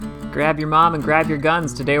Grab your mom and grab your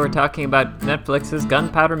guns. Today we're talking about Netflix's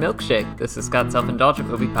Gunpowder Milkshake. This is Scott's Self-Indulgent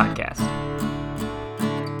Movie Podcast.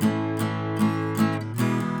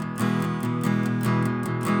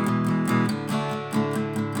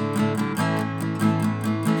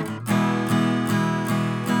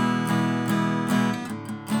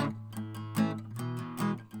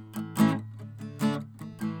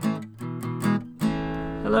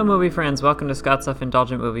 Hello movie friends, welcome to Scott's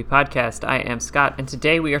Self-Indulgent Movie Podcast. I am Scott, and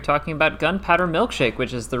today we are talking about Gunpowder Milkshake,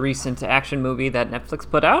 which is the recent action movie that Netflix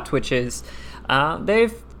put out, which is,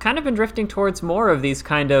 they've kind of been drifting towards more of these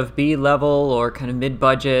kind of B-level or kind of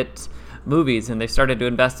mid-budget movies, and they've started to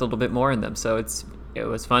invest a little bit more in them, so it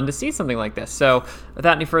was fun to see something like this. So,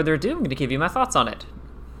 without any further ado, I'm going to give you my thoughts on it.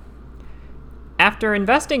 After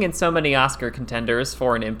investing in so many Oscar contenders,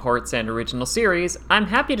 foreign imports, and original series, I'm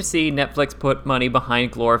happy to see Netflix put money behind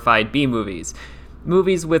glorified B-movies.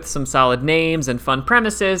 Movies with some solid names and fun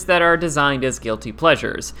premises that are designed as guilty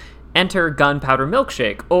pleasures. Enter Gunpowder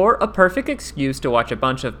Milkshake, or a perfect excuse to watch a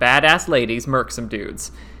bunch of badass ladies murk some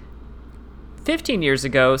dudes. 15 years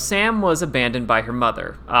ago, Sam was abandoned by her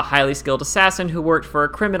mother, a highly skilled assassin who worked for a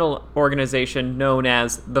criminal organization known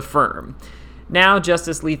as The Firm. Now just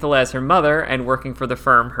as lethal as her mother, and working for the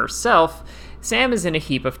firm herself, Sam is in a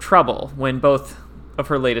heap of trouble when both of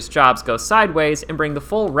her latest jobs go sideways and bring the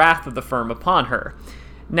full wrath of the firm upon her.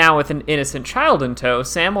 Now with an innocent child in tow,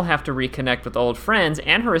 Sam will have to reconnect with old friends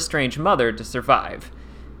and her estranged mother to survive.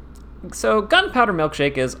 So Gunpowder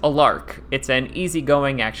Milkshake is a lark. It's an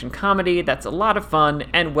easygoing action comedy that's a lot of fun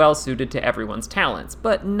and well suited to everyone's talents,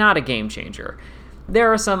 but not a game changer.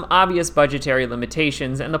 There are some obvious budgetary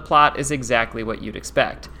limitations, and the plot is exactly what you'd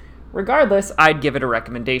expect. Regardless, I'd give it a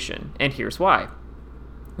recommendation, and here's why.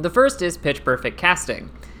 The first is pitch-perfect casting.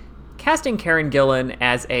 Casting Karen Gillan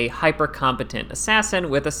as a hyper-competent assassin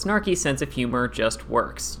with a snarky sense of humor just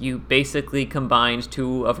works. You basically combined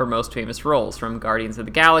two of her most famous roles from Guardians of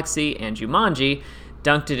the Galaxy and Jumanji,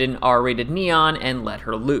 dunked it in R-rated neon, and let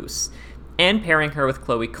her loose. And pairing her with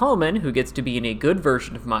Chloe Coleman, who gets to be in a good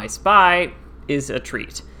version of My Spy, is a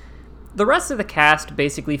treat. The rest of the cast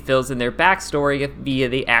basically fills in their backstory via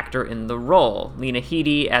the actor in the role. Lena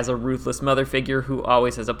Headey as a ruthless mother figure who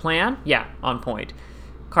always has a plan. Yeah, on point.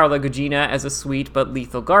 Carla Gugino as a sweet but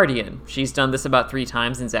lethal guardian. She's done this about 3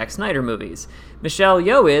 times in Zack Snyder movies. Michelle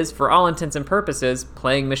Yeoh is, for all intents and purposes,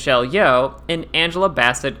 playing Michelle Yeoh, and Angela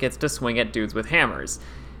Bassett gets to swing at dudes with hammers.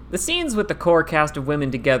 The scenes with the core cast of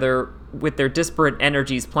women together, with their disparate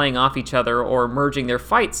energies playing off each other or merging their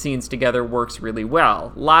fight scenes together, works really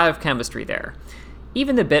well. Lot of chemistry there.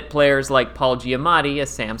 Even the bit players like Paul Giamatti as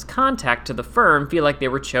Sam's contact to the firm feel like they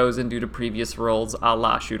were chosen due to previous roles a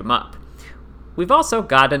la Shoot 'em Up. We've also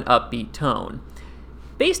got an upbeat tone.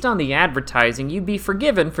 Based on the advertising, you'd be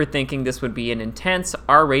forgiven for thinking this would be an intense,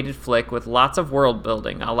 R-rated flick with lots of world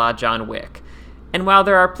building a la John Wick. And while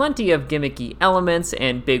there are plenty of gimmicky elements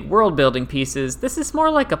and big world-building pieces, this is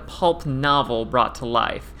more like a pulp novel brought to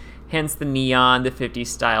life. Hence the neon, the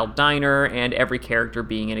 50s-style diner, and every character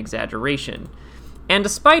being an exaggeration. And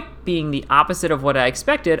despite being the opposite of what I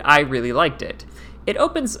expected, I really liked it. It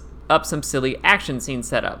opens up some silly action scene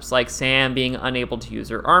setups, like Sam being unable to use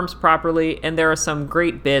her arms properly, and there are some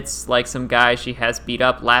great bits, like some guys she has beat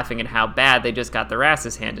up laughing at how bad they just got their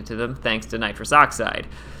asses handed to them thanks to nitrous oxide.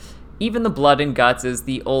 Even the blood and guts is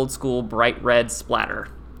the old-school bright red splatter.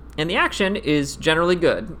 And the action is generally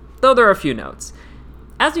good, though there are a few notes.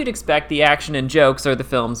 As you'd expect, the action and jokes are the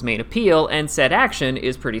film's main appeal, and said action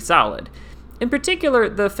is pretty solid. In particular,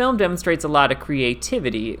 the film demonstrates a lot of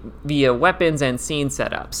creativity via weapons and scene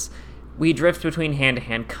setups. We drift between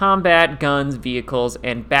hand-to-hand combat, guns, vehicles,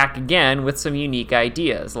 and back again with some unique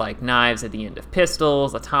ideas, like knives at the end of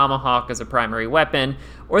pistols, a tomahawk as a primary weapon,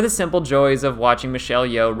 or the simple joys of watching Michelle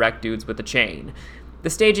Yeoh wreck dudes with a chain.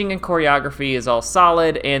 The staging and choreography is all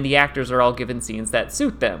solid, and the actors are all given scenes that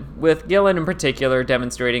suit them, with Gillan in particular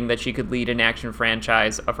demonstrating that she could lead an action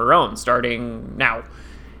franchise of her own, starting now.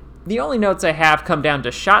 The only notes I have come down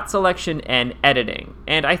to shot selection and editing,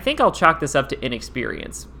 and I think I'll chalk this up to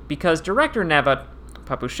inexperience, because director Nava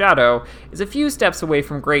Papuchado is a few steps away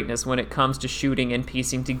from greatness when it comes to shooting and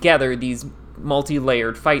piecing together these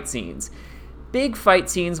multi-layered fight scenes. Big fight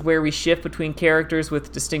scenes where we shift between characters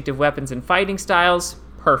with distinctive weapons and fighting styles,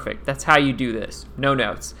 perfect, that's how you do this, no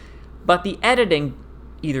notes. But the editing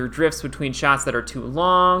either drifts between shots that are too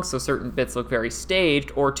long, so certain bits look very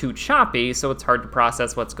staged, or too choppy, so it's hard to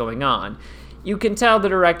process what's going on. You can tell the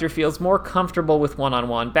director feels more comfortable with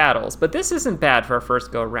one-on-one battles, but this isn't bad for a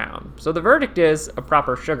first go-round. So the verdict is a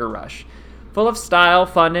proper sugar rush. Full of style,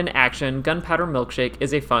 fun, and action, Gunpowder Milkshake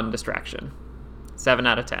is a fun distraction. 7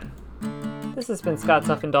 out of 10. This has been Scott's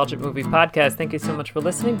Self-Indulgent Movie Podcast. Thank you so much for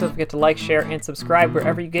listening. Don't forget to like, share, and subscribe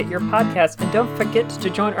wherever you get your podcasts. And don't forget to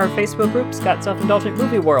join our Facebook group, Scott's Self-Indulgent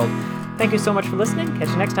Movie World. Thank you so much for listening. Catch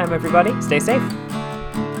you next time, everybody. Stay safe.